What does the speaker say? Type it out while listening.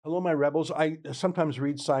Hello, my rebels. I sometimes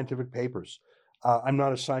read scientific papers. I'm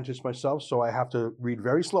not a scientist myself, so I have to read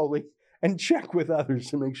very slowly and check with others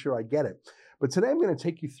to make sure I get it. But today I'm going to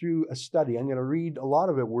take you through a study. I'm going to read a lot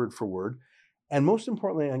of it word for word. And most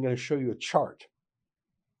importantly, I'm going to show you a chart.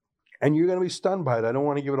 And you're going to be stunned by it. I don't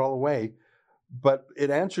want to give it all away. But it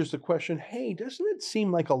answers the question, hey, doesn't it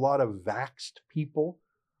seem like a lot of vaxxed people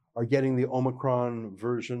are getting the Omicron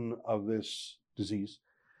version of this disease?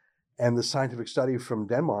 And the scientific study from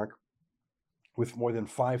Denmark, with more than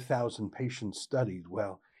 5,000 patients studied,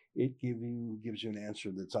 well, it gives you an answer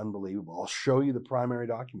that's unbelievable. I'll show you the primary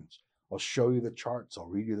documents. I'll show you the charts. I'll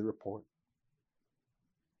read you the report.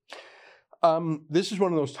 This is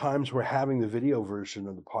one of those times where having the video version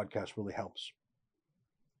of the podcast really helps.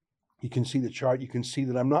 You can see the chart. You can see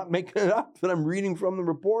that I'm not making it up, that I'm reading from the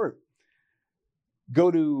report. Go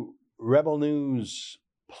to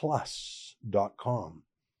rebelnewsplus.com.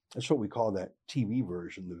 That's what we call that TV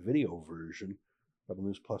version, the video version,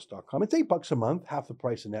 rebelnewsplus.com. It's $8 a month, half the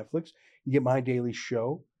price of Netflix. You get my daily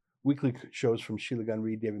show, weekly shows from Sheila Gunn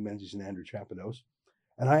Reid, David Menzies, and Andrew Chapados.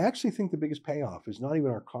 And I actually think the biggest payoff is not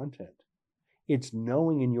even our content. It's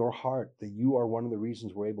knowing in your heart that you are one of the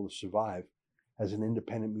reasons we're able to survive as an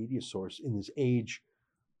independent media source in this age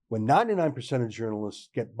when 99% of journalists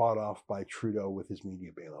get bought off by Trudeau with his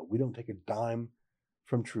media bailout. We don't take a dime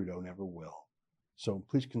from Trudeau, never will. So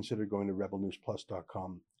please consider going to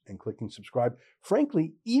rebelnewsplus.com and clicking subscribe.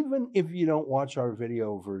 Frankly, even if you don't watch our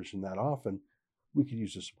video version that often, we could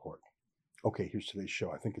use the support. Okay, here's today's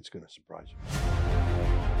show. I think it's going to surprise you.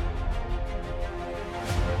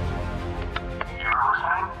 You're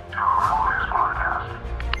listening to a Rebel News Podcast.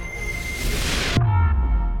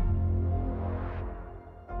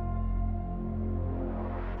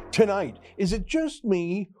 Tonight, is it just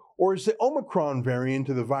me, or is the Omicron variant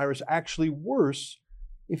of the virus actually worse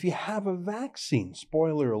if you have a vaccine?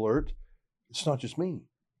 Spoiler alert, it's not just me.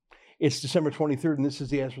 It's December 23rd, and this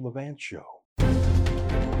is the Ezra Levant Show.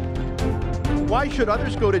 Why should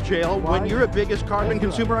others go to jail when you're the biggest carbon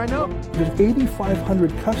consumer I know? There's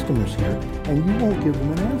 8,500 customers here, and you won't give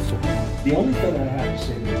them an answer. The only thing I have to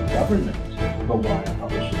say to the government about why I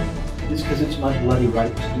publish it is because it's my bloody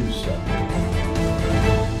right to do so.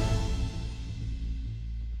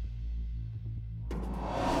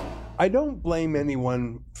 I don't blame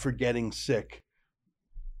anyone for getting sick,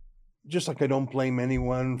 just like I don't blame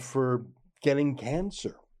anyone for getting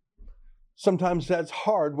cancer. Sometimes that's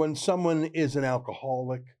hard when someone is an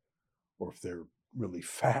alcoholic, or if they're really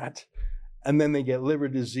fat, and then they get liver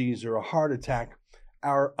disease or a heart attack.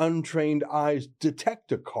 Our untrained eyes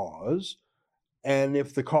detect a cause, and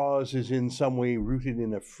if the cause is in some way rooted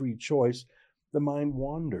in a free choice, the mind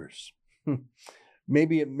wanders.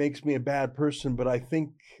 Maybe it makes me a bad person, but I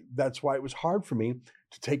think that's why it was hard for me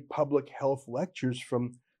to take public health lectures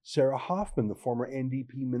from Sarah Hoffman, the former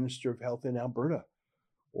NDP Minister of Health in Alberta.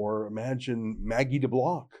 Or imagine Maggie de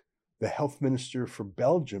Block, the health minister for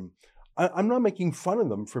Belgium. I'm not making fun of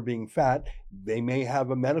them for being fat. They may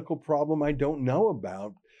have a medical problem I don't know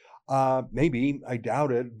about. Maybe, I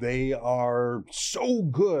doubt it. They are so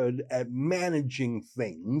good at managing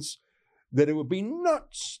things that it would be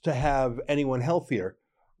nuts to have anyone healthier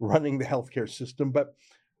running the healthcare system. But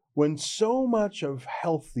when so much of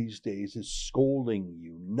health these days is scolding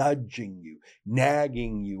you, nudging you,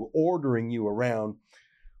 nagging you, ordering you around,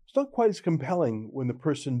 it's not quite as compelling when the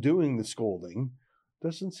person doing the scolding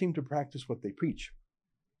doesn't seem to practice what they preach.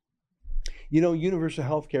 You know, universal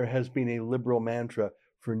healthcare has been a liberal mantra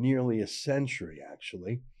for nearly a century,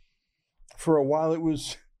 actually. For a while, it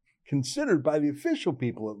was considered by the official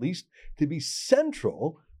people, at least, to be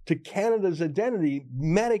central to Canada's identity.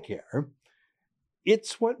 Medicare,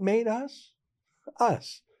 it's what made us,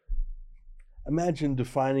 us. Imagine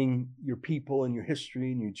defining your people and your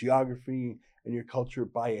history and your geography and your culture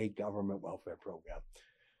by a government welfare program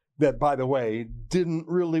that, by the way, didn't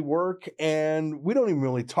really work, and we don't even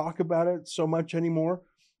really talk about it so much anymore,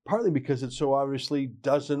 partly because it so obviously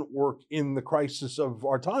doesn't work in the crisis of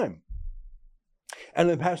our time.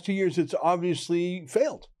 And in the past 2 years, it's obviously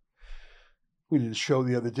failed. We did a show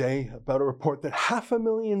the other day about a report that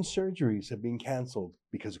 500,000 surgeries have been canceled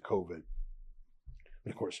because of COVID.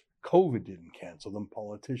 But of course, COVID didn't cancel them.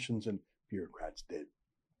 Politicians and bureaucrats did.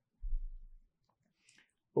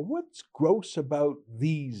 But what's gross about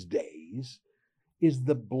these days is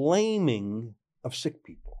the blaming of sick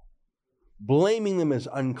people, blaming them as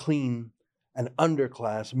unclean and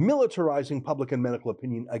underclass, militarizing public and medical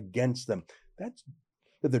opinion against them. That's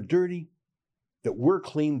that they're dirty, that we're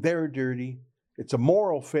clean, they're dirty. It's a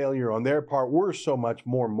moral failure on their part. We're so much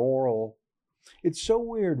more moral. It's so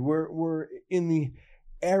weird. We're in the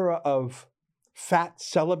era of fat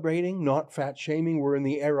celebrating, not fat shaming. We're in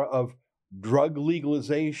the era of drug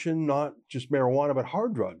legalization, not just marijuana, but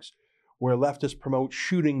hard drugs, where leftists promote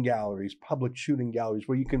shooting galleries, public shooting galleries,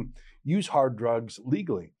 where you can use hard drugs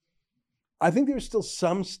legally. I think there's still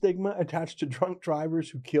some stigma attached to drunk drivers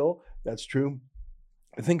who kill. That's true.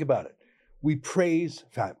 But think about it. We praise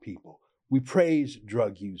fat people. We praise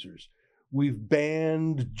drug users. We've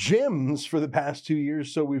banned gyms for the past 2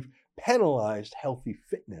 years, so we've penalized healthy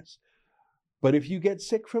fitness. But if you get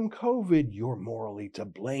sick from COVID, you're morally to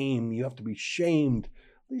blame. You have to be shamed.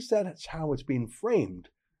 At least that's how it's been framed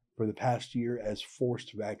for the past year, as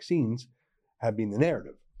forced vaccines have been the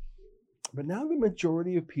narrative. But now the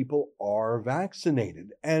majority of people are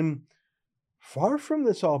vaccinated. And far from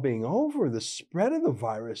this all being over, the spread of the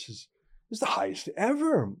virus is the highest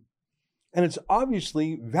ever. And it's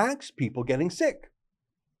obviously vax people getting sick.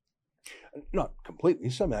 Not completely,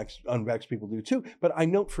 some unvaxxed people do too. But I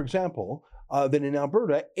note, for example, that in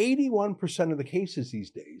Alberta, 81% of the cases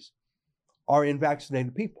these days are in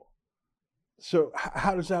vaccinated people. So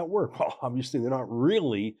how does that work? Well, obviously they're not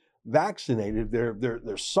really vaccinated.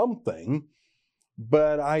 They're something,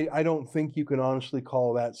 but I don't think you can honestly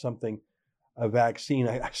call that something a vaccine.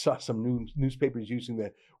 I saw some newspapers using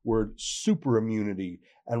the word super immunity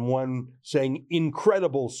and one saying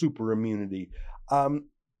incredible super immunity.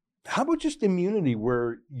 How about just immunity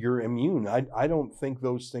where you're immune? I don't think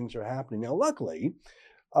those things are happening. Now, luckily,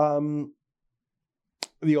 the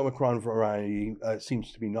Omicron variety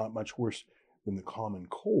seems to be not much worse than the common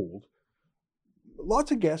cold.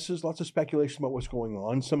 Lots of guesses, lots of speculation about what's going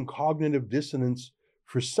on, some cognitive dissonance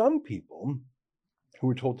for some people who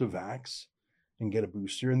were told to vax and get a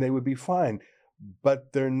booster and they would be fine.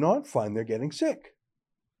 But they're not fine, they're getting sick.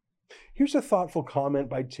 Here's a thoughtful comment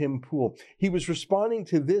by Tim Pool. He was responding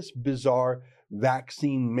to this bizarre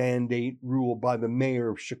vaccine mandate rule by the mayor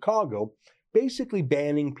of Chicago, basically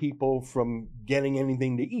banning people from getting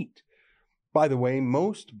anything to eat. By the way,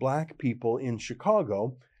 most Black people in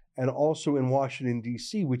Chicago and also in Washington,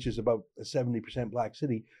 D.C., which is about a 70% Black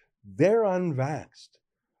city, they're unvaxxed.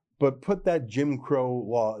 But put that Jim Crow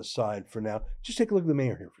law aside for now. Just take a look at the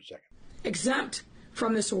mayor here for a second. Exempt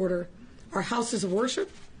from this order are houses of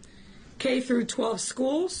worship, K through 12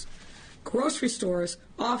 schools, grocery stores,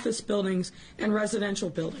 office buildings, and residential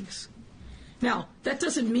buildings. Now, that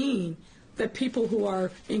doesn't mean that people who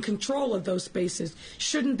are in control of those spaces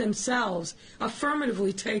shouldn't themselves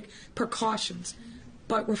affirmatively take precautions.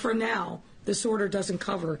 But for now, this order doesn't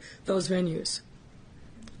cover those venues.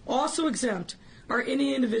 Also exempt are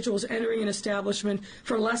any individuals entering an establishment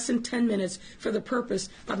for less than 10 minutes for the purpose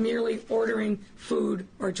of merely ordering food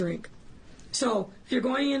or drink. So if you're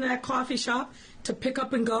going in that coffee shop to pick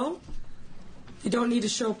up and go, you don't need to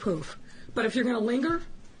show proof. But if you're going to linger,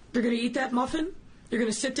 you're going to eat that muffin, you're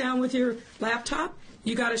going to sit down with your laptop,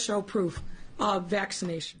 you got to show proof of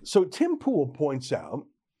vaccination. So Tim Pool points out,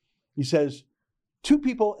 he says, 2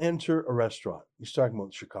 people enter a restaurant. He's talking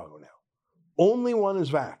about Chicago now. Only one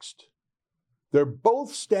is vaxxed. They're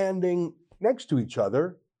both standing next to each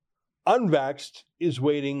other. Unvaxxed is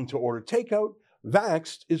waiting to order takeout.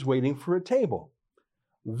 Vaxxed is waiting for a table.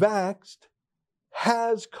 Vaxxed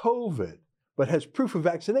has COVID, but has proof of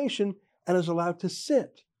vaccination and is allowed to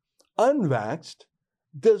sit. Unvaxxed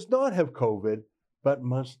does not have COVID, but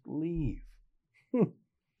must leave.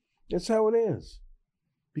 That's how it is.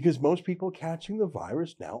 Because most people catching the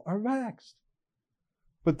virus now are vaxxed.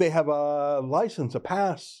 But they have a license, a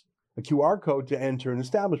pass, a QR code to enter an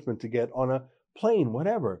establishment, to get on a plane,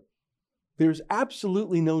 whatever. There's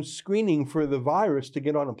absolutely no screening for the virus to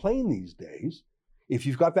get on a plane these days. If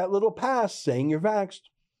you've got that little pass saying you're vaxxed,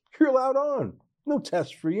 you're allowed on. No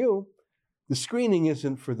test for you. The screening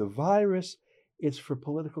isn't for the virus, it's for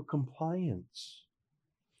political compliance.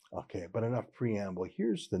 Okay, but enough preamble.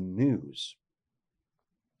 Here's the news.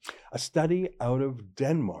 A study out of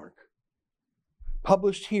Denmark,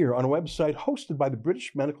 published here on a website hosted by the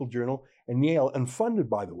British Medical Journal and Yale, and funded,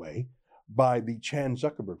 by the way, by the Chan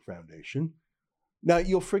Zuckerberg Foundation. Now,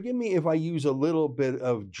 you'll forgive me if I use a little bit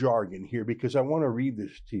of jargon here because I want to read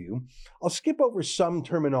this to you. I'll skip over some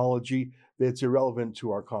terminology that's irrelevant to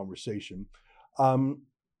our conversation.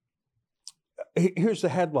 Here's the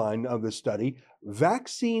headline of the study: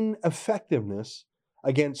 Vaccine effectiveness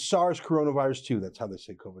against SARS coronavirus 2, that's how they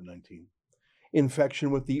say COVID-19, infection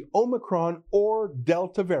with the Omicron or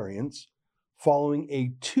Delta variants following a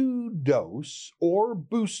 2-dose or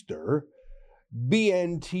booster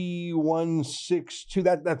BNT162,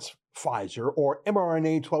 that's Pfizer, or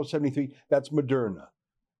mRNA 1273, that's Moderna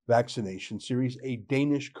vaccination series, a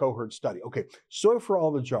Danish cohort study. Okay, sorry for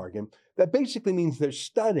all the jargon. That basically means they're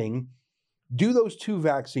studying Do those two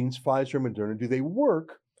vaccines, Pfizer and Moderna, do they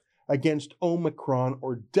work against Omicron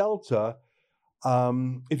or Delta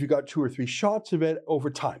if you got 2 or 3 shots of it over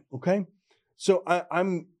time, okay? So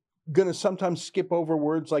I'm going to sometimes skip over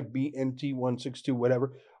words like BNT162,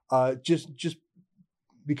 whatever, just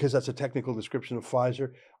because that's a technical description of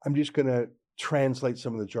Pfizer. I'm just going to translate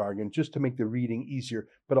some of the jargon just to make the reading easier,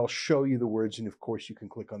 but I'll show you the words, and of course you can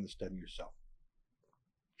click on the study yourself.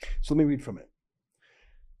 So let me read from it.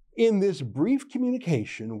 In this brief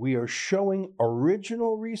communication, we are showing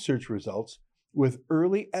original research results with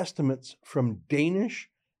early estimates from Danish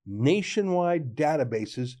nationwide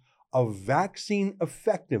databases of vaccine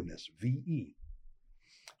effectiveness, VE,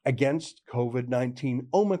 against COVID-19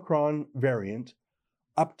 Omicron variant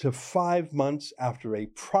up to 5 months after a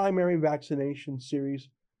primary vaccination series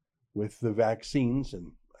with the vaccines,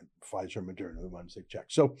 and Pfizer and Moderna, the ones they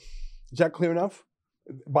checked. So is that clear enough?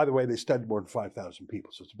 By the way, they studied more than 5,000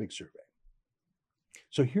 people, so it's a big survey.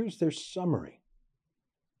 So here's their summary.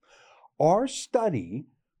 Our study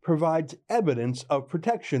provides evidence of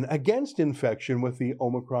protection against infection with the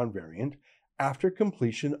Omicron variant after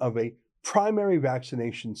completion of a primary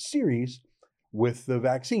vaccination series with the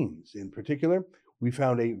vaccines. In particular, we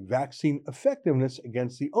found a vaccine effectiveness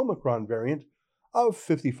against the Omicron variant of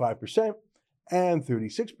 55% and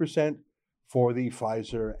 36% for the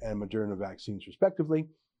Pfizer and Moderna vaccines, respectively,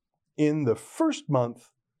 in the first month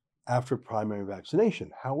after primary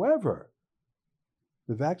vaccination. However,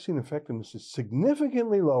 the vaccine effectiveness is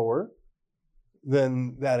significantly lower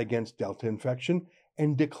than that against Delta infection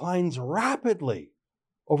and declines rapidly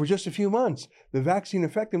over just a few months. The vaccine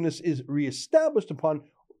effectiveness is reestablished upon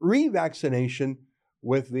revaccination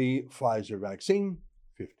with the Pfizer vaccine,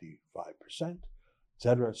 55%,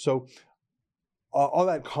 etc. So all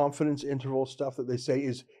that confidence interval stuff that they say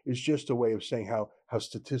is just a way of saying how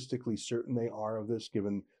statistically certain they are of this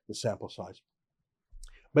given the sample size.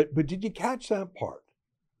 But did you catch that part?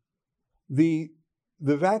 The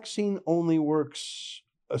vaccine only works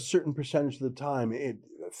a certain percentage of the time,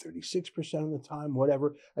 36% of the time,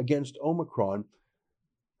 whatever, against Omicron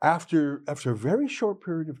after a very short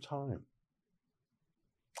period of time.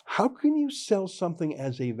 How can you sell something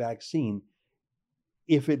as a vaccine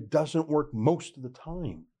if it doesn't work most of the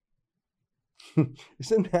time?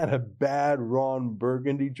 Isn't that a bad Ron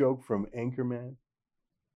Burgundy joke from Anchorman?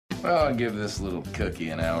 Well, I'll give this little cookie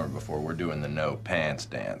an hour before we're doing the no pants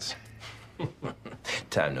dance.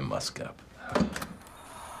 Time to musk up.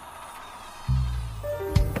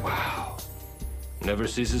 Wow. Never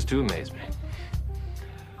ceases to amaze me.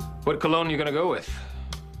 What cologne are you gonna go with?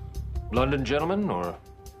 London Gentleman or...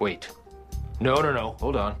 Wait. No.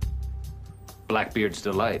 Hold on. Blackbeard's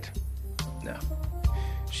Delight. No.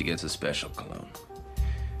 She gets a special cologne.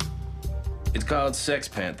 It's called Sex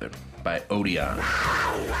Panther by Odeon.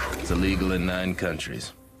 It's illegal in 9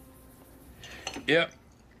 countries. Yep.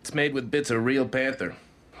 It's made with bits of real panther,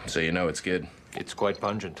 so you know it's good. It's quite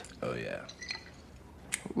pungent. Oh, yeah.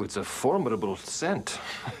 Ooh, it's a formidable scent.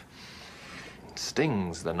 It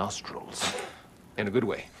stings the nostrils. In a good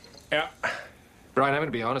way. Yeah. Brian, I'm gonna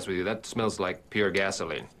be honest with you, that smells like pure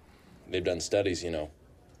gasoline. They've done studies, you know.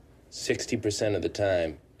 60% of the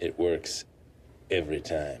time, it works every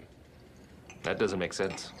time. That doesn't make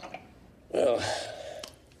sense. Well,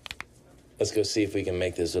 let's go see if we can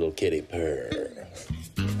make this little kitty purr.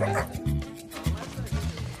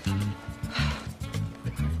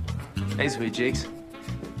 Hey, sweet cheeks.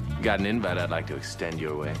 Got an invite I'd like to extend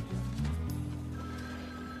your way.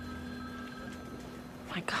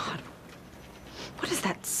 My God, what is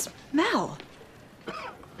that smell?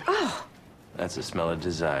 Oh. That's the smell of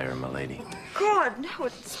desire, my lady. God, no,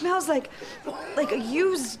 it smells like a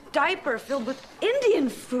used diaper filled with Indian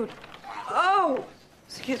food. Oh,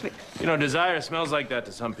 excuse me. You know, desire smells like that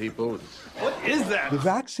to some people. What is that? The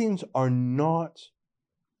vaccines are not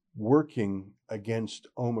working against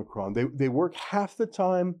Omicron. They work half the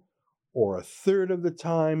time or a third of the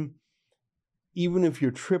time, even if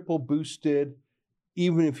you're triple boosted,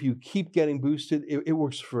 even if you keep getting boosted, it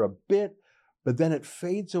works for a bit, but then it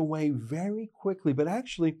fades away very quickly. But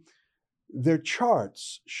actually, their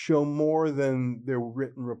charts show more than their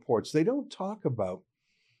written reports. They don't talk about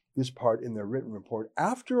this part in their written report.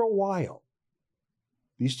 After a while,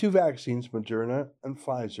 these two vaccines, Moderna and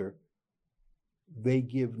Pfizer, they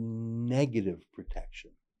give negative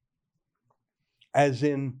protection. As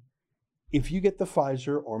in, if you get the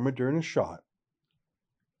Pfizer or Moderna shot,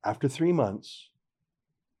 after 3 months,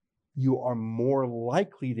 you are more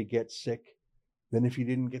likely to get sick than if you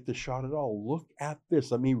didn't get the shot at all. Look at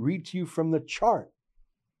this. Let me read to you from the chart.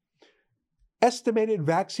 Estimated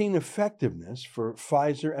vaccine effectiveness for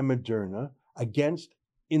Pfizer and Moderna against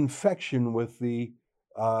infection with the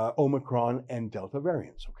Omicron and Delta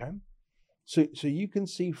variants, okay? So you can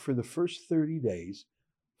see for the first 30 days,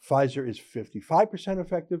 Pfizer is 55%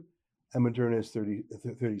 effective and Moderna is 37%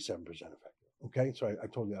 effective, okay? So I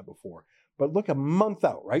told you that before. But look, a month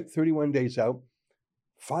out, right? 31 days out,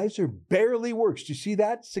 Pfizer barely works. Do you see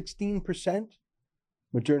that? 16%.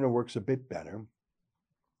 Moderna works a bit better.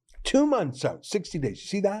 2 months out, 60 days. You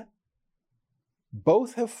see that?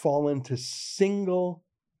 Both have fallen to single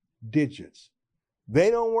digits.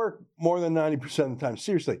 They don't work more than 90% of the time.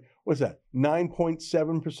 Seriously, what's that?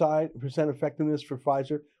 9.7% effectiveness for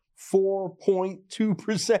Pfizer,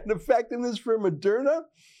 4.2% effectiveness for Moderna.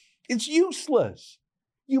 It's useless.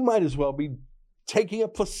 You might as well be taking a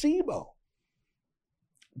placebo.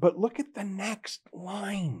 But look at the next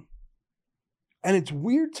line. And it's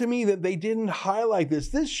weird to me that they didn't highlight this.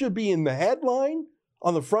 This should be in the headline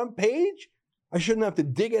on the front page. I shouldn't have to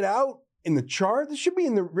dig it out in the chart. This should be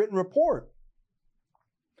in the written report.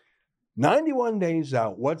 91 days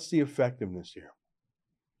out, what's the effectiveness here?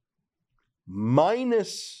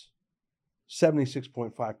 Minus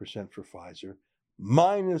 76.5% for Pfizer,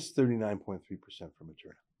 minus 39.3% for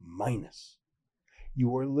Moderna. Minus.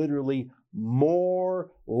 You are literally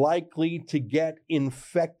more likely to get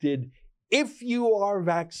infected if you are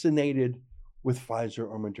vaccinated with Pfizer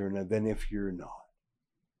or Moderna than if you're not.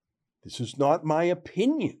 This is not my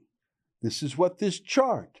opinion. This is what this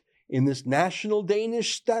chart in this national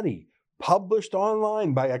Danish study published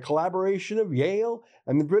online by a collaboration of Yale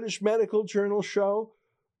and the British Medical Journal show.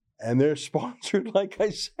 And they're sponsored, like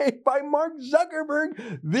I say, by Mark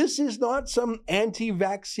Zuckerberg. This is not some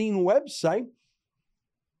anti-vaccine website.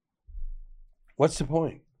 What's the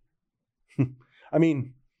point? I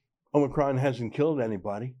mean, Omicron hasn't killed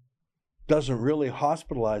anybody, doesn't really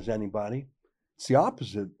hospitalize anybody. It's the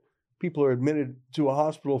opposite. People are admitted to a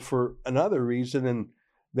hospital for another reason, and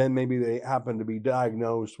then maybe they happen to be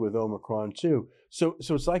diagnosed with Omicron too. So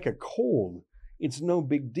it's like a cold. It's no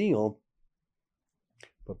big deal.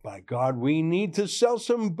 But by God, we need to sell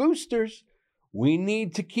some boosters. We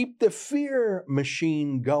need to keep the fear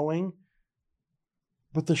machine going.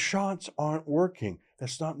 But the shots aren't working.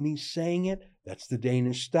 That's not me saying it. That's the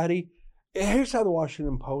Danish study. Here's how the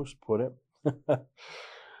Washington Post put it.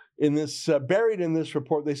 In this, buried in this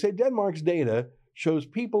report, they say Denmark's data shows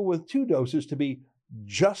people with 2 doses to be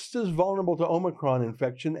just as vulnerable to Omicron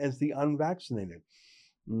infection as the unvaccinated.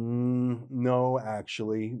 No,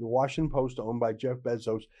 actually. The Washington Post, owned by Jeff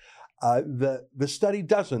Bezos, the study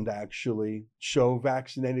doesn't actually show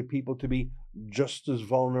vaccinated people to be just as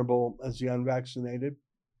vulnerable as the unvaccinated.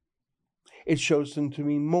 It shows them to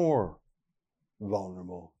be more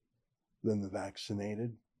vulnerable than the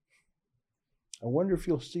vaccinated. I wonder if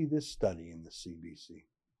you'll see this study in the CBC.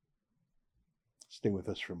 Stay with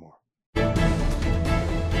us for more.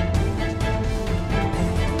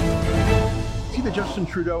 See that Justin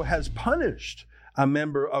Trudeau has punished a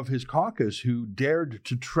member of his caucus who dared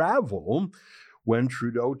to travel when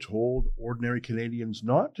Trudeau told ordinary Canadians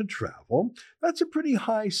not to travel. That's a pretty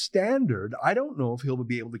high standard. I don't know if he'll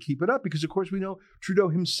be able to keep it up because, of course, we know Trudeau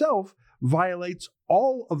himself violates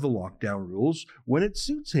all of the lockdown rules when it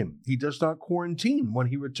suits him. He does not quarantine when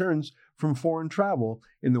he returns from foreign travel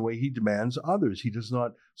in the way he demands others. He does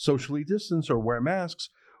not socially distance or wear masks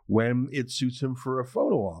when it suits him for a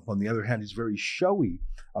photo op. On the other hand, he's very showy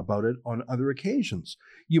about it on other occasions.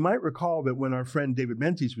 You might recall that when our friend David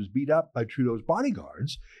Menzies was beat up by Trudeau's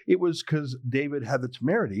bodyguards, it was because David had the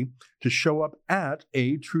temerity to show up at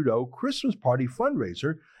a Trudeau Christmas party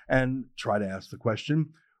fundraiser and try to ask the question,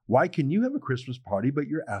 why can you have a Christmas party, but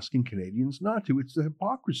you're asking Canadians not to? It's the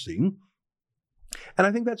hypocrisy. And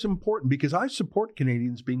I think that's important because I support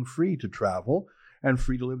Canadians being free to travel and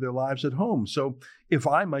free to live their lives at home. So if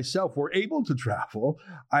I myself were able to travel,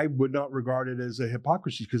 I would not regard it as a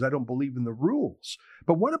hypocrisy because I don't believe in the rules.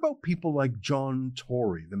 But what about people like John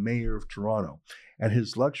Tory, the mayor of Toronto, and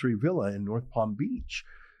his luxury villa in North Palm Beach?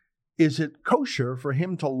 Is it kosher for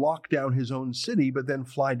him to lock down his own city, but then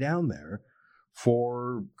fly down there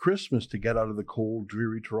for Christmas to get out of the cold,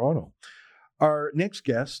 dreary Toronto? Our next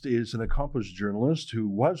guest is an accomplished journalist who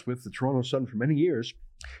was with the Toronto Sun for many years.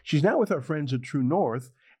 She's now with our friends at True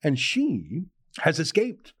North, and she has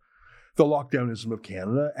escaped the lockdownism of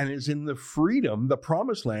Canada and is in the freedom, the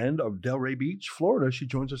promised land of Delray Beach, Florida. She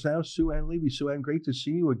joins us now, Sue-Ann Levy. Sue-Ann, great to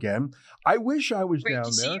see you again. I wish I was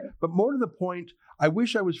down there, but more to the point, I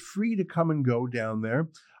wish I was free to come and go down there,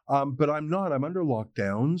 but I'm not. I'm under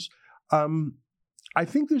lockdowns. I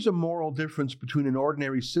think there's a moral difference between an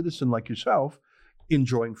ordinary citizen like yourself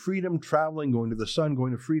enjoying freedom, traveling, going to the sun,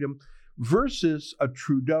 going to freedom, versus a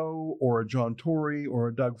Trudeau or a John Tory or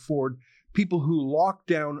a Doug Ford people who lock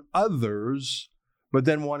down others, but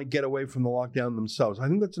then want to get away from the lockdown themselves. I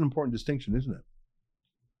think that's an important distinction, isn't it?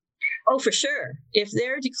 Oh, for sure. If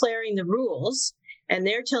they're declaring the rules and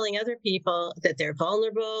they're telling other people that they're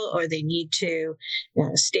vulnerable or they need to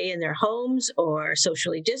stay in their homes or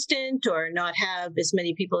socially distant or not have as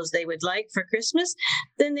many people as they would like for Christmas,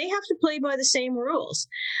 then they have to play by the same rules.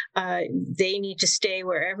 They need to stay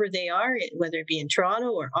wherever they are, whether it be in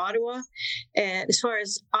Toronto or Ottawa. And as far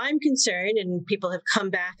as I'm concerned, and people have come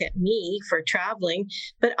back at me for traveling,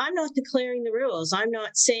 but I'm not declaring the rules. I'm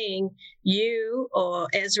not saying you or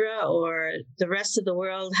Ezra or the rest of the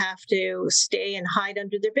world have to stay and hide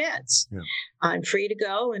under their beds. Yeah. I'm free to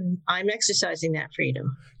go, and I'm exercising that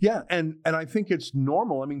freedom. Yeah, and I think it's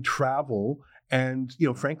normal. I mean, travel and,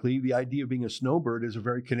 frankly, the idea of being a snowbird is a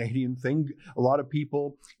very Canadian thing. A lot of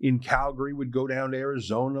people in Calgary would go down to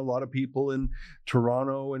Arizona. A lot of people in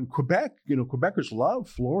Toronto and Quebec. Quebecers love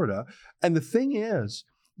Florida. And the thing is,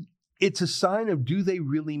 it's a sign of, do they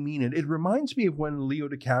really mean it? It reminds me of when Leo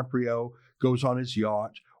DiCaprio goes on his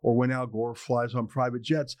yacht or when Al Gore flies on private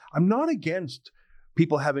jets. I'm not against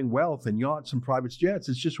people having wealth and yachts and private jets.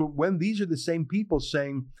 It's just when these are the same people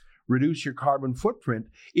saying, reduce your carbon footprint,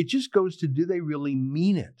 it just goes to, do they really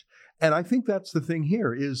mean it? And I think that's the thing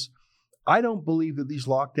here is, I don't believe that these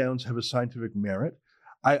lockdowns have a scientific merit.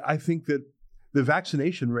 I think that the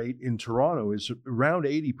vaccination rate in Toronto is around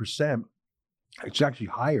 80%. It's actually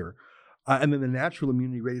higher. And then the natural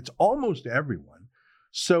immunity rate, it's almost everyone.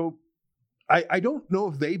 So I don't know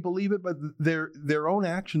if they believe it, but their own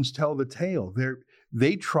actions tell the tale.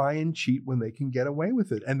 They try and cheat when they can get away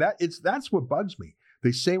with it. And that's what bugs me.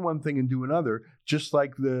 They say one thing and do another, just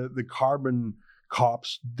like the carbon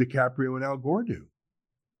cops DiCaprio and Al Gore do.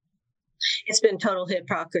 It's been total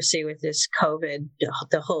hypocrisy with this COVID,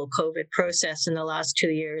 the whole COVID process in the last 2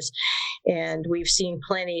 years. And we've seen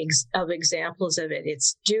plenty of examples of it.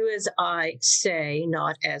 It's do as I say,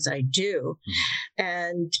 not as I do. Mm-hmm.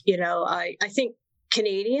 And, I think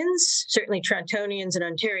Canadians, certainly Torontonians and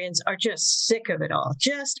Ontarians, are just sick of it all,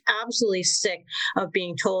 just absolutely sick of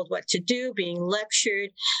being told what to do, being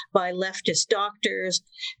lectured by leftist doctors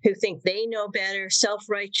who think they know better,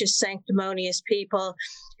 self-righteous, sanctimonious people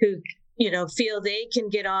who feel they can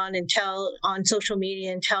get on and tell on social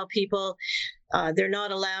media and tell people they're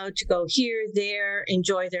not allowed to go here, there,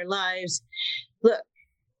 enjoy their lives. Look,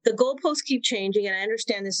 the goalposts keep changing, and I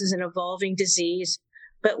understand this is an evolving disease,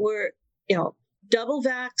 but we're, double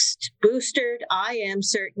vaxxed, boosted. I am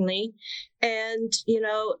certainly. And,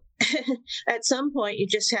 at some point, you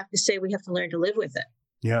just have to say we have to learn to live with it.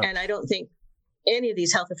 Yeah. And I don't think any of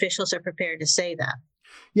these health officials are prepared to say that.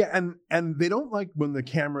 Yeah, and they don't like when the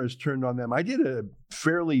camera is turned on them. I did a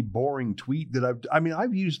fairly boring tweet that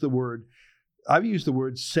I've used the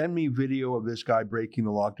word send me video of this guy breaking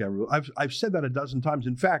the lockdown rule. I've said that a dozen times.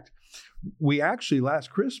 In fact, we actually last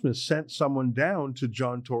Christmas sent someone down to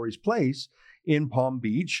John Tory's place in Palm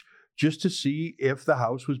Beach just to see if the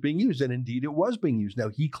house was being used. And indeed it was being used. Now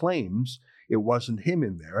he claims it wasn't him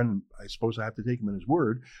in there, and I suppose I have to take him at his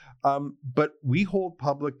word. But we hold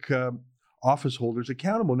public office holders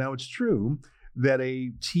accountable. Now, it's true that a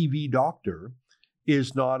TV doctor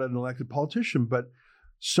is not an elected politician, but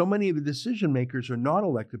so many of the decision makers are not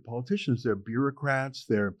elected politicians. They're bureaucrats.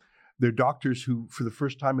 They're doctors who, for the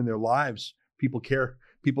first time in their lives, people care.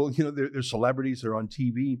 People, they're celebrities. They're on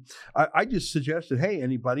TV. I just suggested, hey,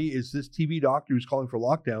 anybody, is this TV doctor who's calling for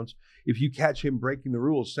lockdowns? If you catch him breaking the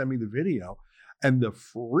rules, send me the video. And the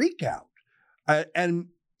freak out. And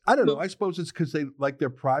I don't know. I suppose it's because they like their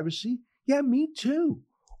privacy. Yeah, me too.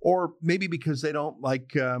 Or maybe because they don't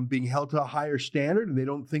like being held to a higher standard and they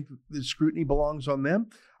don't think the scrutiny belongs on them.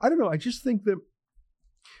 I don't know. I just think that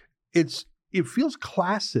it feels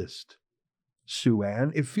classist, Sue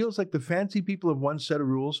Ann. It feels like the fancy people have one set of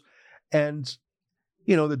rules and,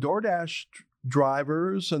 the DoorDash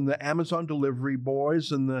drivers and the Amazon delivery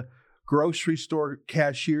boys and the grocery store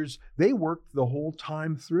cashiers, they worked the whole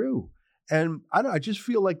time through. And I just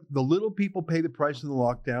feel like the little people pay the price in the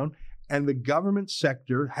lockdown. And the government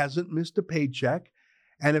sector hasn't missed a paycheck.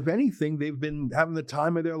 And if anything, they've been having the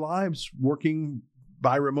time of their lives working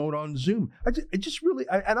by remote on Zoom. And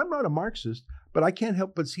I'm not a Marxist, but I can't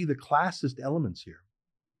help but see the classist elements here.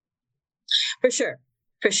 For sure.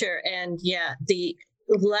 And yeah,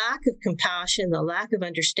 lack of compassion, the lack of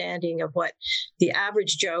understanding of what the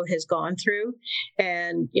average Joe has gone through.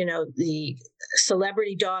 And, the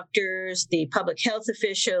celebrity doctors, the public health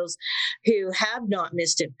officials who have not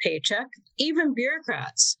missed a paycheck, even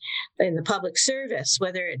bureaucrats in the public service,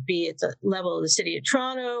 whether it be at the level of the City of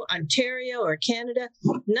Toronto, Ontario, or Canada,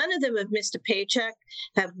 none of them have missed a paycheck,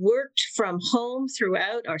 have worked from home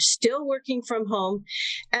throughout, are still working from home,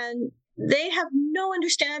 and they have no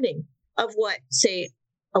understanding of what, say,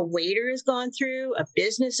 a waiter has gone through, a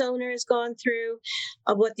business owner has gone through,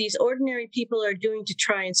 of what these ordinary people are doing to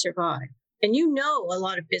try and survive. And a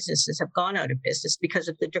lot of businesses have gone out of business because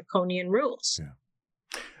of the draconian rules. Yeah.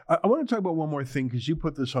 I want to talk about one more thing, because you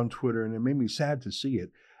put this on Twitter and it made me sad to see it.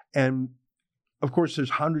 And of course, there's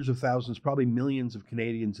hundreds of thousands, probably millions of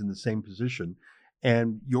Canadians in the same position.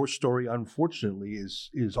 And your story, unfortunately,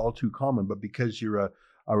 is all too common. But because you're a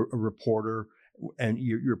reporter and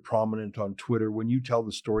you're prominent on Twitter, when you tell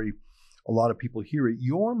the story, a lot of people hear it.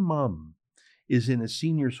 Your mom is in a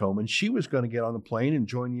senior's home, and she was going to get on the plane and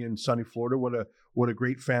join you in sunny Florida. What a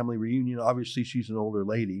great family reunion. Obviously, she's an older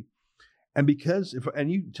lady. And and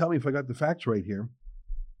you tell me if I got the facts right here,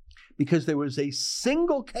 because there was a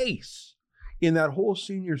single case in that whole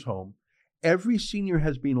senior's home. Every senior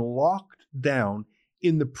has been locked down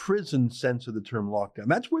in the prison sense of the term lockdown.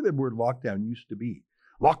 That's where the word lockdown used to be.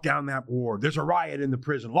 Lock down that ward. There's a riot in the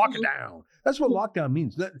prison. Lock it down. That's what lockdown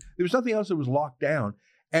means. There was nothing else that was locked down.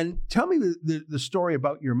 And tell me the story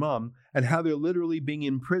about your mom and how they're literally being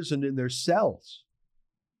imprisoned in their cells.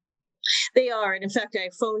 They are. And in fact, I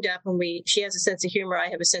phoned up and she has a sense of humor. I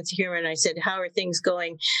have a sense of humor. And I said, how are things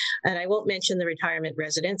going? And I won't mention the retirement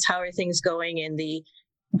residence. How are things going in the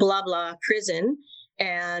blah, blah prison?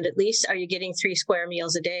 And at least, are you getting 3 square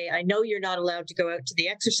meals a day? I know you're not allowed to go out to the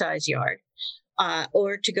exercise yard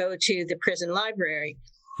or to go to the prison library.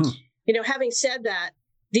 Having said that,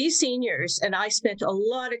 these seniors, and I spent a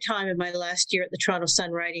lot of time in my last year at the Toronto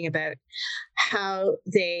Sun writing about how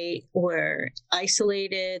they were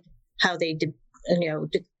isolated, how they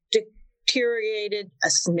deteriorated,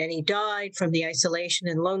 as many died from the isolation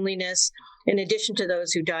and loneliness, in addition to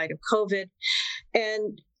those who died of COVID.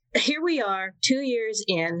 And here we are 2 years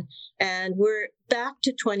in, and we're back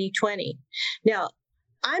to 2020. Now,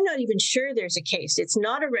 I'm not even sure there's a case. It's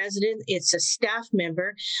not a resident. It's a staff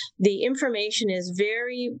member. The information is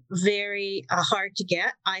very, very hard to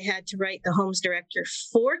get. I had to write the Homes Director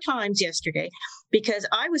 4 times yesterday because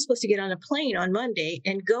I was supposed to get on a plane on Monday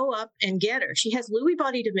and go up and get her. She has Lewy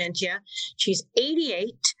body dementia. She's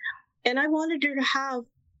 88. And I wanted her to have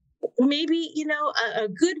maybe, a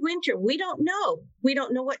good winter. We don't know. We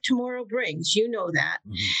don't know what tomorrow brings. You know that.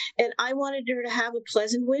 Mm-hmm. And I wanted her to have a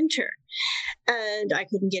pleasant winter. And I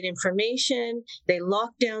couldn't get information. They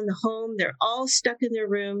locked down the home. They're all stuck in their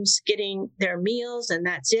rooms getting their meals, and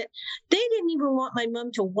that's it. They didn't even want my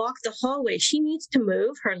mom to walk the hallway. She needs to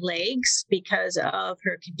move her legs because of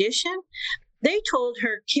her condition. They told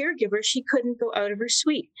her caregiver she couldn't go out of her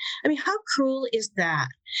suite. I mean, how cruel is that?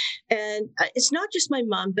 And it's not just my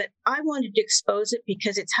mom, but I wanted to expose it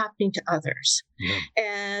because it's happening to others. Yeah.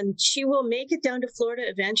 And she will make it down to Florida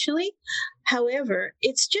eventually. However,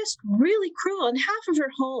 it's just really cruel. And half of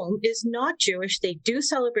her home is not Jewish. They do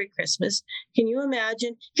celebrate Christmas. Can you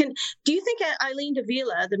imagine? Do you think Eileen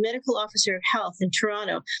Davila, the medical officer of health in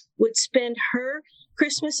Toronto, would spend her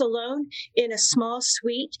Christmas alone in a small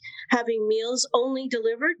suite, having meals only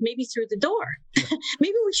delivered, maybe through the door?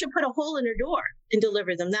 Maybe we should put a hole in her door and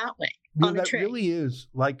deliver them that way on a tray. That really is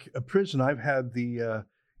like a prison. I've had the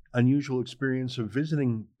unusual experience of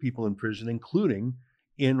visiting people in prison, including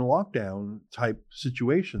in lockdown type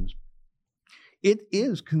situations. It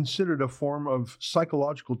is considered a form of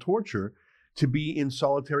psychological torture to be in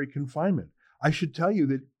solitary confinement. I should tell you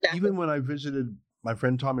that even when I visited my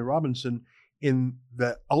friend Tommy Robinson in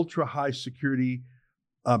the ultra high security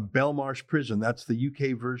Belmarsh prison, that's the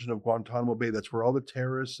UK version of Guantanamo Bay, that's where all the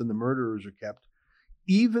terrorists and the murderers are kept.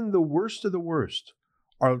 Even the worst of the worst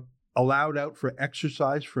are allowed out for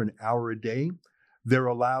exercise for an hour a day. They're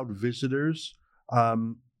allowed visitors.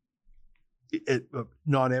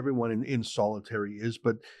 Not everyone in solitary is,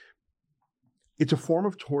 but it's a form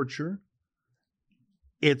of torture.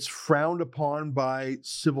 It's frowned upon by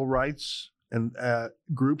civil rights and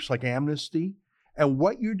groups like Amnesty. And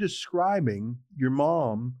what you're describing, your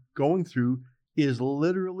mom going through, is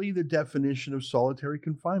literally the definition of solitary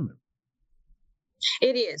confinement.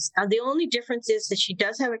 It is. The only difference is that she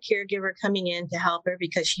does have a caregiver coming in to help her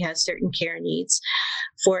because she has certain care needs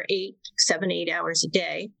for 8 hours a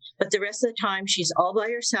day. but the rest of the time she's all by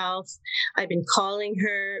herself. I've been calling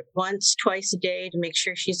her once, twice a day to make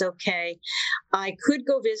sure she's okay. I could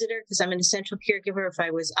go visit her because I'm an essential caregiver. If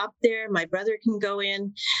I was up there, my brother can go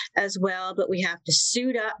in as well, but we have to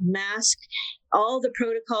suit up, mask, all the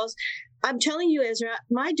protocols. I'm telling you, Ezra,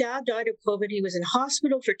 my dad died of COVID. He was in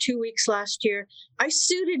hospital for 2 weeks last year. I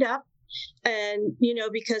suited up, and,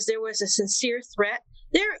 because there was a sincere threat.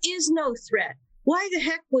 There is no threat. Why the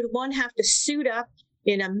heck would one have to suit up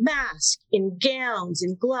in a mask, in gowns,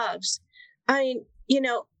 in gloves? I mean,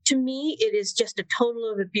 to me, it is just a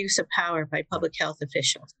total of abuse of power by public health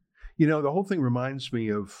officials. The whole thing reminds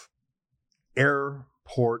me of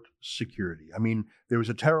airport security. I mean, there was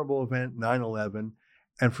a terrible event, 9/11,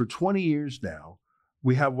 and for 20 years now,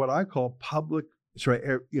 we have what I call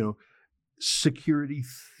security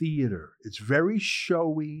theater. It's very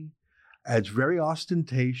showy, it's very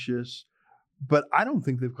ostentatious, but I don't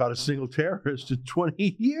think they've caught a single terrorist in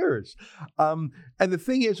 20 years. And the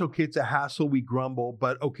thing is, okay, it's a hassle, we grumble,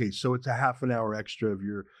 but okay, so it's a half an hour extra of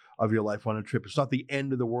your life on a trip. It's not the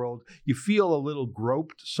end of the world. You feel a little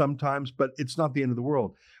groped sometimes, but it's not the end of the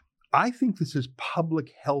world. I think this is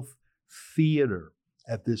public health theater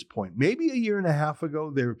at this point. Maybe a year and a half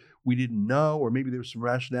ago, we didn't know, or maybe there was some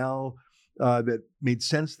rationale that made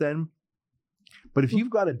sense then. But if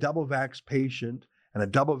you've got a double vax patient and a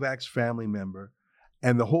double vax family member,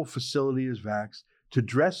 and the whole facility is vaxxed, to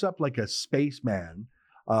dress up like a spaceman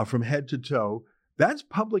from head to toe, that's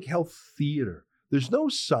public health theater. There's no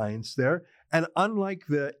science there. And unlike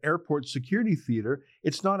the airport security theater,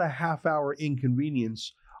 it's not a half-hour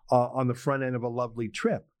inconvenience on the front end of a lovely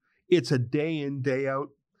trip. It's a day in, day out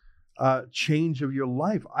change of your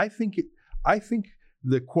life. I think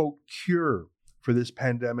the, quote, cure for this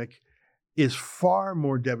pandemic is far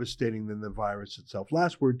more devastating than the virus itself.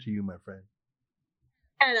 Last word to you, my friend.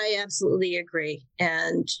 And I absolutely agree.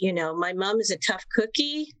 And, my mom is a tough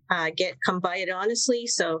cookie. Come by it honestly,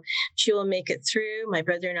 so she will make it through. My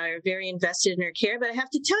brother and I are very invested in her care. But I have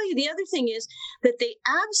to tell you, the other thing is that they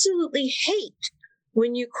absolutely hate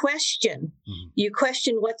when you question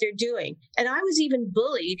what they're doing. And I was even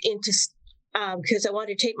bullied into, because I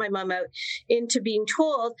wanted to take my mom out, into being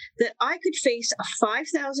told that I could face a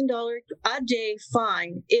 $5,000 a day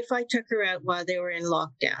fine if I took her out while they were in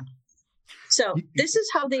lockdown. So this is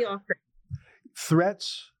how they operate. Threat,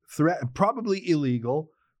 probably illegal.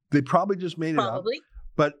 They probably just made it up.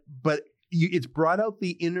 But it's brought out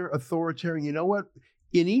the inner authoritarian. You know what?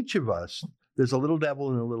 In each of us, there's a little devil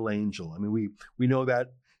and a little angel. I mean, we know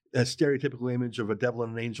that stereotypical image of a devil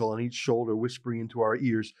and an angel on each shoulder whispering into our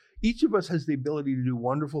ears. Each of us has the ability to do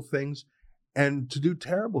wonderful things and to do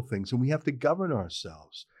terrible things, and we have to govern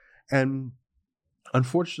ourselves. And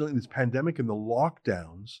unfortunately, this pandemic and the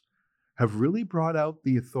lockdowns have really brought out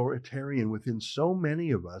the authoritarian within so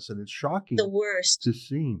many of us, and it's shocking. The worst to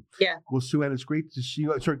see. Yeah. Well, Sue-Ann, it's great to see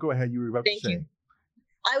you. Sorry, go ahead. You were about to say. Thank you.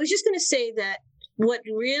 I was just going to say that what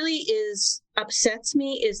really upsets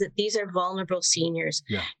me is that these are vulnerable seniors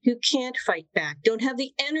who can't fight back, don't have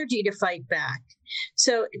the energy to fight back.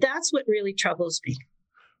 So that's what really troubles me.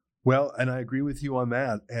 Well, and I agree with you on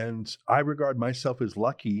that. And I regard myself as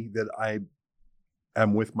lucky that I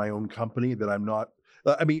am with my own company, that I'm not.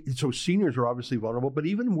 So seniors are obviously vulnerable, but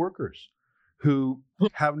even workers who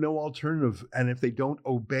have no alternative, and if they don't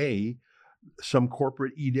obey some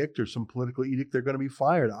corporate edict or some political edict, they're going to be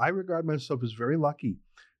fired. I regard myself as very lucky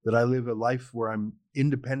that I live a life where I'm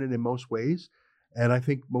independent in most ways. And I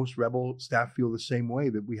think most Rebel staff feel the same way,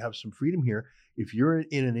 that we have some freedom here. If you're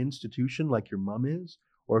in an institution like your mom is,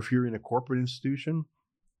 or if you're in a corporate institution,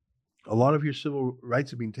 a lot of your civil rights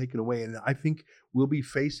have been taken away. And I think we'll be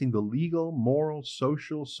facing the legal, moral,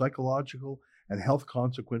 social, psychological, and health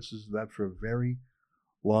consequences of that for a very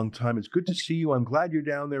long time. It's good to see you. I'm glad you're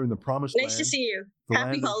down there in the promised land. Nice to see you.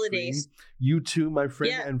 Happy holidays. You too, my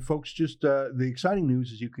friend. Yeah. And folks, just the exciting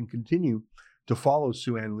news is you can continue to follow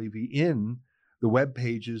Sue-Ann Levy in the web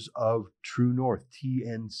pages of True North,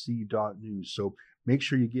 tnc.news. So make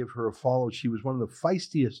sure you give her a follow. She was one of the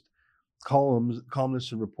feistiest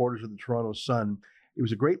columnists and reporters of the Toronto Sun. It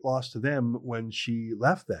was a great loss to them when she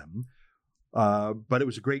left them, but it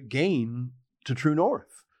was a great gain to True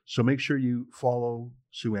North. So make sure you follow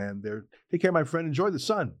Sue-Ann there. Take care, my friend. Enjoy the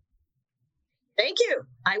sun. Thank you.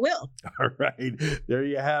 I will. All right. There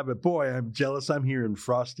you have it. Boy, I'm jealous. I'm here in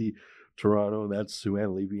frosty Toronto, and that's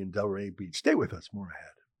Sue-Ann Levy in Delray Beach. Stay with us. More ahead.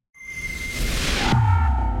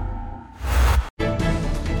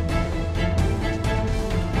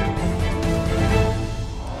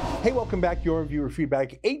 Hey, welcome back. Your viewer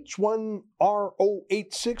feedback.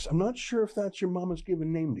 H1RO86, I'm not sure if that's your mama's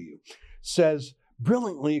given name to you, says,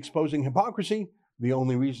 brilliantly exposing hypocrisy, The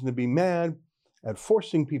only reason to be mad at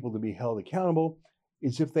forcing people to be held accountable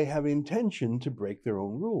is if they have intention to break their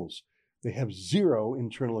own rules. They have zero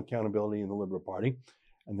internal accountability in the Liberal Party,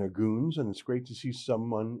 and they're goons, and it's great to see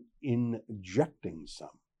someone injecting some.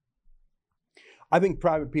 I think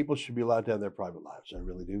private people should be allowed to have their private lives. I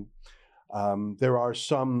really do. There are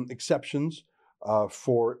some exceptions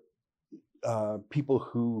for people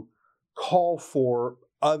who call for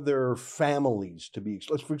other families to be,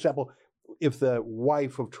 for example, if the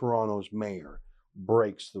wife of Toronto's mayor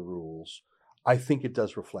breaks the rules, I think it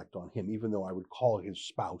does reflect on him, even though I would call his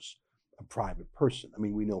spouse a private person. I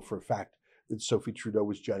mean, we know for a fact that Sophie Trudeau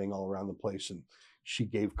was jetting all around the place, and she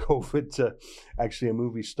gave COVID to actually a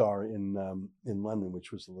movie star in London,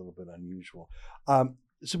 which was a little bit unusual.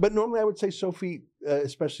 But normally I would say Sophie,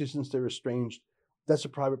 especially since they're estranged, that's a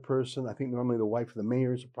private person. I think normally the wife of the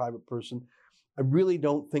mayor is a private person. I really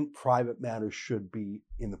don't think private matters should be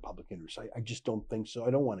in the public interest. I just don't think so.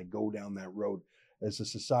 I don't want to go down that road as a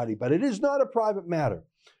society, but it is not a private matter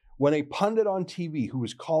when a pundit on TV who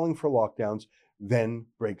is calling for lockdowns then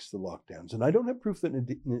breaks the lockdowns. And I don't have proof that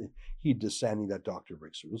Naheed Dosani, that doctor,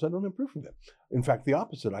 breaks the rules. I don't have proof of it. In fact, the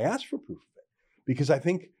opposite. I asked for proof of it because I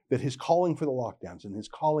think that his calling for the lockdowns and his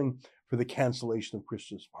calling for the cancellation of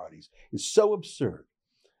Christmas parties is so absurd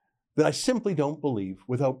that I simply don't believe,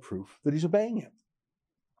 without proof, that he's obeying it.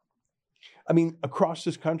 I mean, across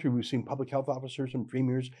this country, we've seen public health officers and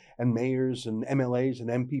premiers and mayors and MLAs and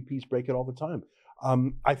MPPs break it all the time.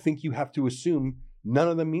 I think you have to assume none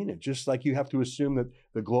of them mean it, just like you have to assume that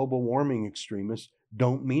the global warming extremists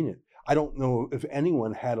don't mean it. I don't know if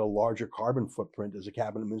anyone had a larger carbon footprint as a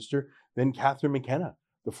cabinet minister than Catherine McKenna,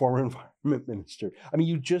 the former environment minister. I mean,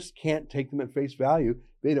 you just can't take them at face value.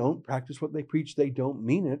 They don't practice what they preach. They don't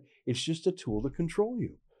mean it. It's just a tool to control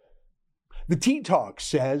you. The Tea Talk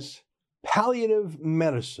says palliative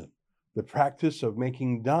medicine, the practice of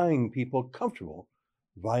making dying people comfortable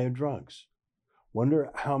via drugs.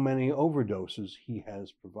 Wonder how many overdoses he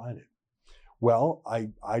has provided. Well,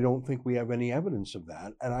 I don't think we have any evidence of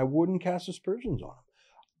that, and I wouldn't cast aspersions on him.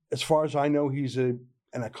 As far as I know, he's an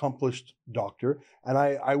accomplished doctor, and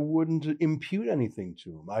I wouldn't impute anything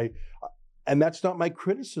to him. And that's not my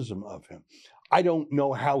criticism of him. I don't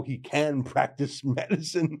know how he can practice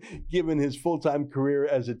medicine given his full-time career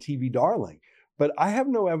as a TV darling, but I have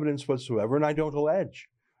no evidence whatsoever, and I don't allege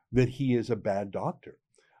that he is a bad doctor.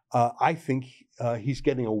 I think he's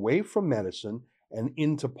getting away from medicine and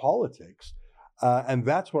into politics, and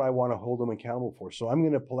that's what I want to hold him accountable for. So I'm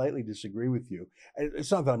going to politely disagree with you.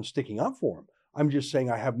 It's not that I'm sticking up for him. I'm just saying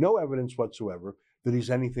I have no evidence whatsoever that he's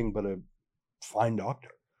anything but a fine doctor.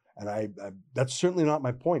 And that's certainly not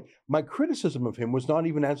my point. My criticism of him was not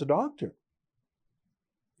even as a doctor.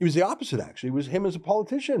 It was the opposite, actually. It was him as a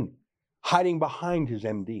politician, hiding behind his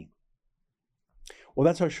MD. Well,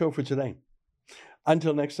 that's our show for today.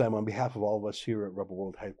 Until next time, on behalf of all of us here at Rebel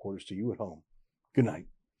World Headquarters, to you at home, good night,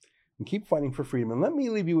 and keep fighting for freedom. And let me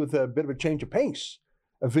leave you with a bit of a change of pace,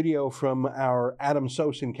 a video from our Adam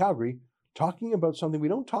Sos in Calgary, talking about something we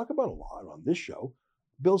don't talk about a lot on this show,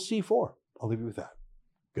 Bill C-4. I'll leave you with that.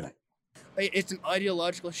 Good night. It's an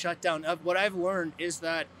ideological shutdown. What I've learned is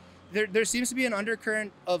that there seems to be an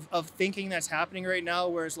undercurrent of thinking that's happening right now,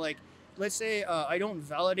 whereas, like, let's say I don't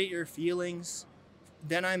validate your feelings,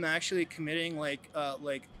 then I'm actually committing a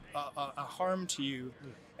harm to you.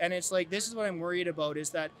 And it's like, this is what I'm worried about,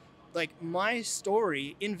 is that, like, my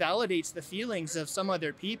story invalidates the feelings of some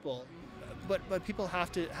other people, but people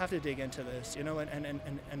have to dig into this, you know,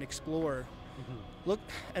 and explore, look,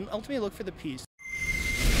 and ultimately look for the peace.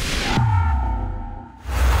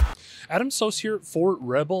 Adam Sos here for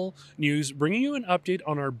Rebel News, bringing you an update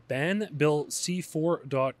on our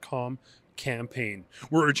banbillc4.com campaign.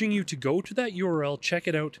 We're urging you to go to that URL, check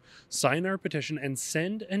it out, sign our petition, and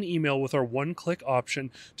send an email with our one-click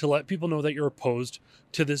option to let people know that you're opposed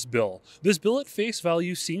to this bill. This bill at face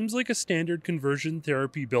value seems like a standard conversion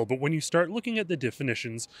therapy bill, but when you start looking at the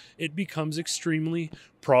definitions, it becomes extremely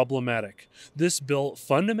problematic. This bill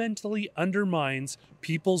fundamentally undermines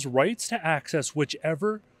people's rights to access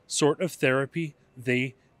whichever sort of therapy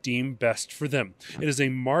they deem best for them. It is a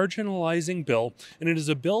marginalizing bill, and it is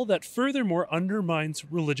a bill that furthermore undermines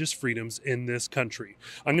religious freedoms in this country.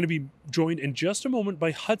 I'm going to be joined in just a moment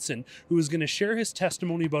by Hudson, who is going to share his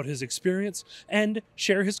testimony about his experience and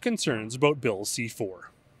share his concerns about Bill C-4.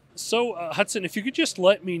 So, Hudson, if you could just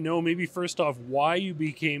let me know, maybe first off, why you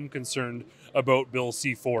became concerned about Bill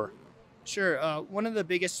C-4. Sure. One of the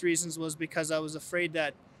biggest reasons was because I was afraid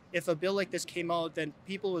that if a bill like this came out, then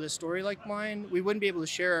people with a story like mine, we wouldn't be able to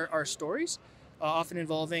share our stories, often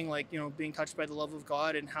involving, like, you know, being touched by the love of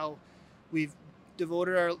God and how we've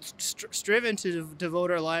striven to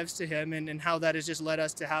devote our lives to Him, and how that has just led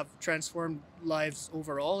us to have transformed lives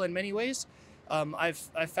overall in many ways. I've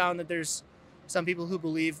found that there's some people who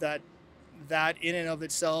believe that in and of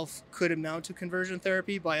itself could amount to conversion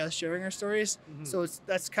therapy by us sharing our stories. So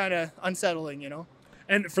that's kind of unsettling, you know.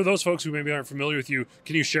 And for those folks who maybe aren't familiar with you,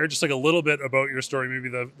 can you share just like a little bit about your story, maybe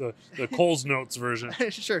the Cole's Notes version?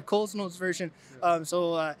 Sure, Cole's Notes version.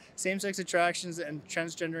 Same-sex attractions and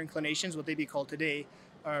transgender inclinations, what they be called today,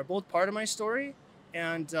 are both part of my story.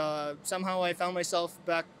 And somehow I found myself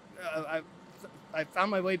back, I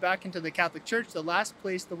found my way back into the Catholic Church, the last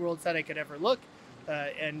place the world said I could ever look.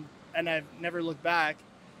 And I've never looked back.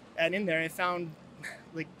 And in there I found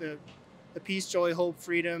like the peace, joy, hope,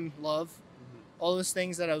 freedom, love, all those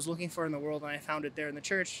things that I was looking for in the world, and I found it there in the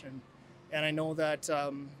church. And I know that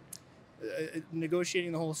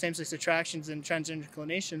negotiating the whole same-sex attractions and transgender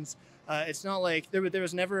inclinations, it's not like there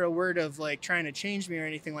was never a word of like trying to change me or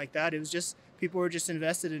anything like that. It was just people were just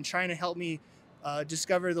invested in trying to help me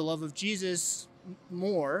discover the love of Jesus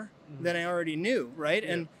more than I already knew, right?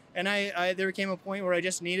 Yeah. And I there came a point where I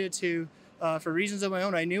just needed to, for reasons of my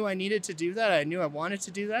own, I knew I needed to do that. I knew I wanted to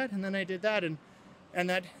do that, and then I did that, and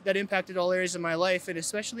that impacted all areas of my life, and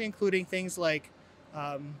especially including things like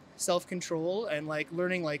self-control and like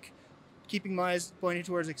learning, like keeping my eyes pointed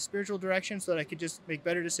towards like spiritual direction so that I could just make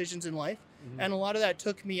better decisions in life. And a lot of that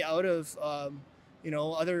took me out of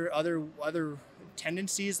other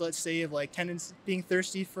tendencies, let's say, of like being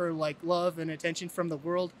thirsty for like love and attention from the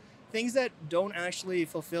world, things that don't actually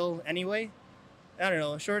fulfill anyway. I don't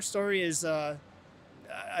know. A short story is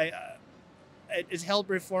it helped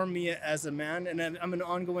reform me as a man, and I'm an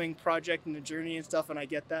ongoing project and a journey and stuff, and I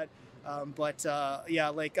get that. Like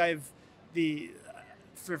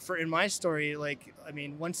for in my story, like, I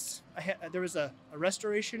mean, once there was a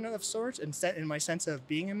restoration of sorts and set in my sense of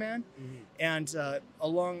being a man, and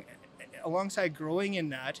alongside growing in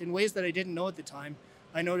that in ways that I didn't know at the time,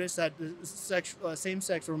 I noticed that the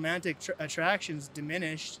same-sex romantic attractions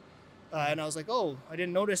diminished. And I was like, oh, I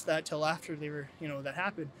didn't notice that till after they were, that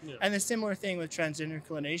happened. Yeah. And the similar thing with transgender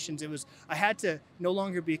inclinations, I had to no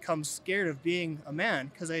longer become scared of being a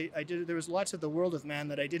man, because there was lots of the world of man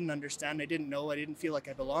that I didn't understand, I didn't know, I didn't feel like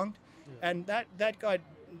I belonged. Yeah. And that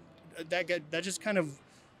just kind of,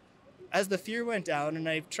 as the fear went down and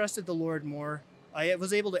I trusted the Lord more, I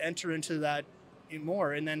was able to enter into that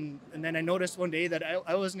more, and then I noticed one day that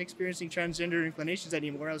I wasn't experiencing transgender inclinations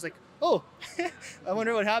anymore. I was like, oh, I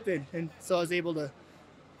wonder what happened, and so I was able to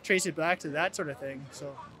trace it back to that sort of thing.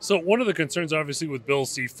 So one of the concerns, obviously, with Bill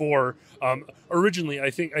C-4, originally,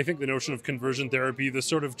 I think the notion of conversion therapy, the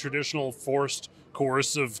sort of traditional forced,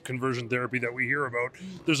 coercive conversion therapy that we hear about,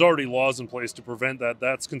 there's already laws in place to prevent that.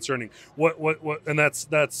 That's concerning. And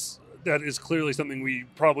that is clearly something we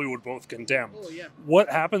probably would both condemn. Oh, yeah. What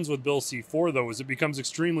happens with Bill C-4, though, is it becomes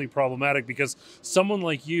extremely problematic, because someone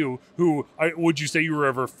like you, who, would you say you were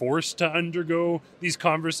ever forced to undergo these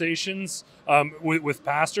conversations with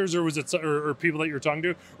pastors, or was it, or people that you're talking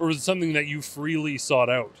to, or was it something that you freely sought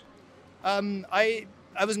out? I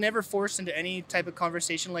was never forced into any type of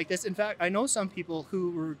conversation like this. In fact, I know some people who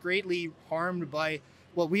were greatly harmed by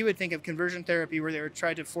what we would think of conversion therapy, where they were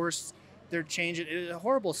trying to force their change. It is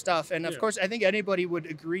horrible stuff. And of course, I think anybody would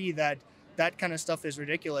agree that that kind of stuff is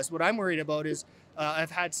ridiculous. What I'm worried about is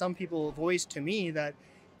I've had some people voice to me that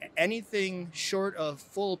anything short of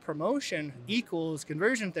full promotion equals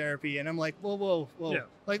conversion therapy. And I'm like, whoa. Yeah.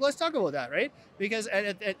 Like, let's talk about that, right? Because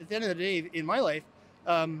at the end of the day, in my life,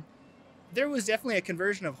 there was definitely a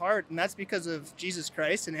conversion of heart, and that's because of Jesus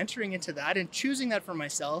Christ and entering into that and choosing that for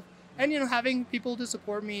myself, and having people to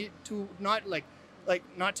support me to not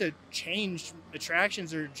not to change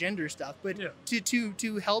attractions or gender stuff, but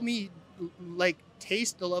to help me like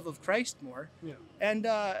taste the love of Christ more. Yeah. And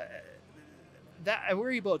that I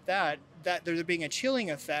worry about that there being a chilling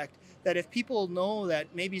effect, that if people know that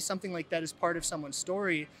maybe something like that is part of someone's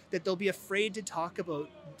story, that they'll be afraid to talk about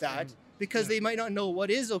that because they might not know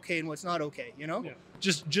what is okay and what's not okay, Yeah.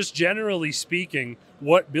 Just generally speaking,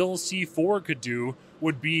 what Bill C-4 could do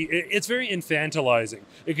would be, it's very infantilizing.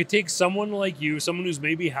 It could take someone like you, someone who's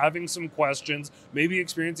maybe having some questions, maybe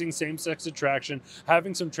experiencing same-sex attraction,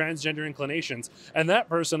 having some transgender inclinations, and that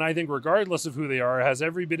person, I think, regardless of who they are, has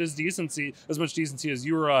every bit as much decency as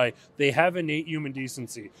you or I. They have innate human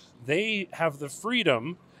decency. They have the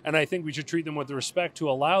freedom, and I think we should treat them with respect, to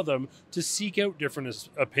allow them to seek out different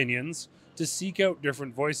opinions, to seek out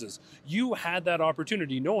different voices. You had that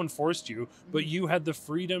opportunity. No one forced you, but you had the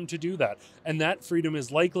freedom to do that. And that freedom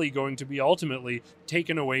is likely going to be ultimately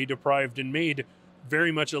taken away, deprived, and made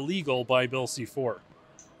very much illegal by Bill C-4.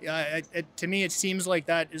 To me, it seems like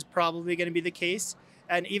that is probably going to be the case.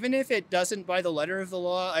 And even if it doesn't by the letter of the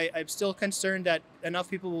law, I'm still concerned that enough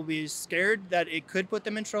people will be scared that it could put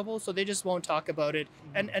them in trouble, so they just won't talk about it.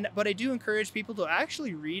 But I do encourage people to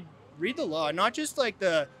actually read the law, not just like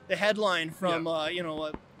the headline from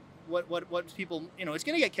what people, it's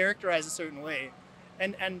going to get characterized a certain way,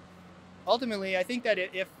 and ultimately I think that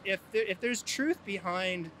if there's truth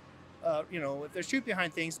behind if there's truth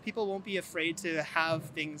behind things, people won't be afraid to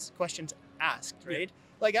have questions asked, right?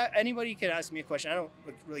 Like anybody can ask me a question. I don't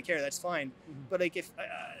really care. That's fine. Mm-hmm. But like if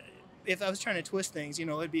I was trying to twist things,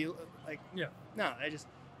 it'd be like, no.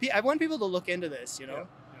 I want people to look into this, Yeah.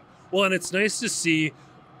 Well, and it's nice to see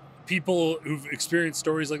people who've experienced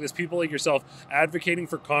stories like this, people like yourself, advocating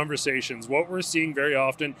for conversations. What we're seeing very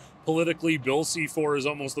often politically, Bill C-4 is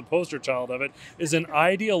almost the poster child of it, is an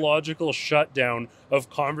ideological shutdown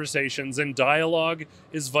of conversations, and dialogue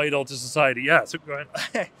is vital to society. Yeah, so go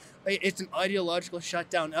ahead. It's an ideological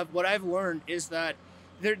shutdown. What I've learned is that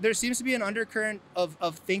there seems to be an undercurrent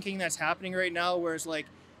of thinking that's happening right now, where it's like,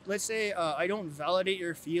 let's say I don't validate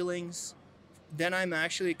your feelings, then I'm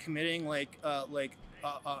actually committing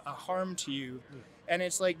a harm to you. And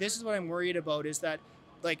it's like, this is what I'm worried about, is that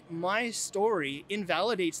like my story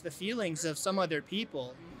invalidates the feelings of some other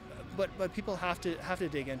people, but people have to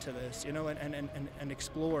dig into this, and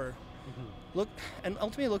explore. Mm-hmm. Look, and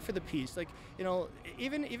ultimately look for the peace. Like,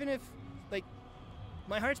 even if like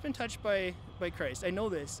my heart's been touched by Christ, I know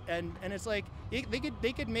this, and it's like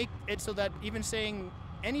they could make it so that even saying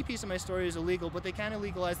any piece of my story is illegal, but they can't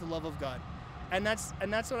illegalize the love of God, and that's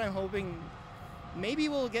what I'm hoping maybe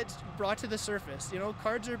will get brought to the surface.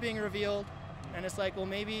 Cards are being revealed, and it's like, well,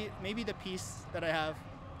 maybe the peace that I have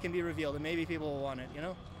can be revealed, and maybe people will want it.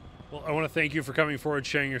 Well, I want to thank you for coming forward,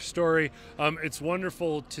 sharing your story. It's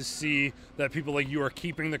wonderful to see that people like you are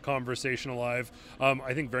keeping the conversation alive.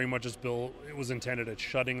 I think very much as Bill was intended at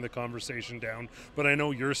shutting the conversation down. But I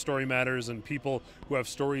know your story matters, and people who have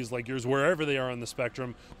stories like yours, wherever they are on the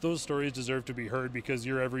spectrum, those stories deserve to be heard because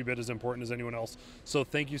you're every bit as important as anyone else. So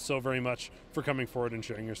thank you so very much for coming forward and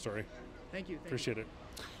sharing your story. Thank you. Appreciate it.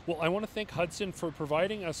 Well, I want to thank Hudson for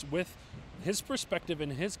providing us with his perspective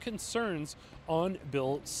and his concerns on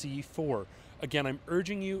Bill C-4. Again, I'm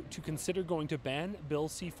urging you to consider going to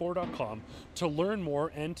banbillc4.com to learn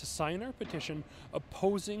more and to sign our petition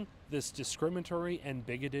opposing this discriminatory and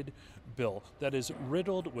bigoted bill that is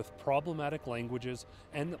riddled with problematic languages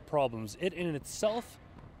and problems. It in itself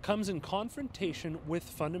comes in confrontation with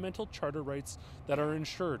fundamental charter rights that are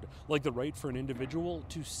ensured, like the right for an individual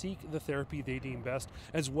to seek the therapy they deem best,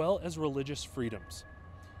 as well as religious freedoms.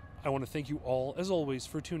 I want to thank you all, as always,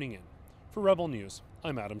 for tuning in. For Rebel News,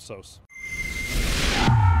 I'm Adam Sos.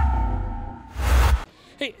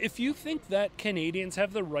 Hey, if you think that Canadians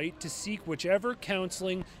have the right to seek whichever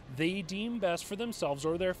counseling they deem best for themselves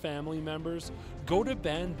or their family members, go to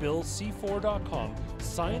banbillc4.com,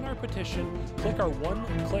 sign our petition, click our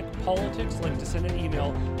one-click politics link to send an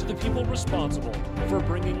email to the people responsible for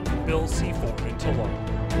bringing Bill C-4 into law.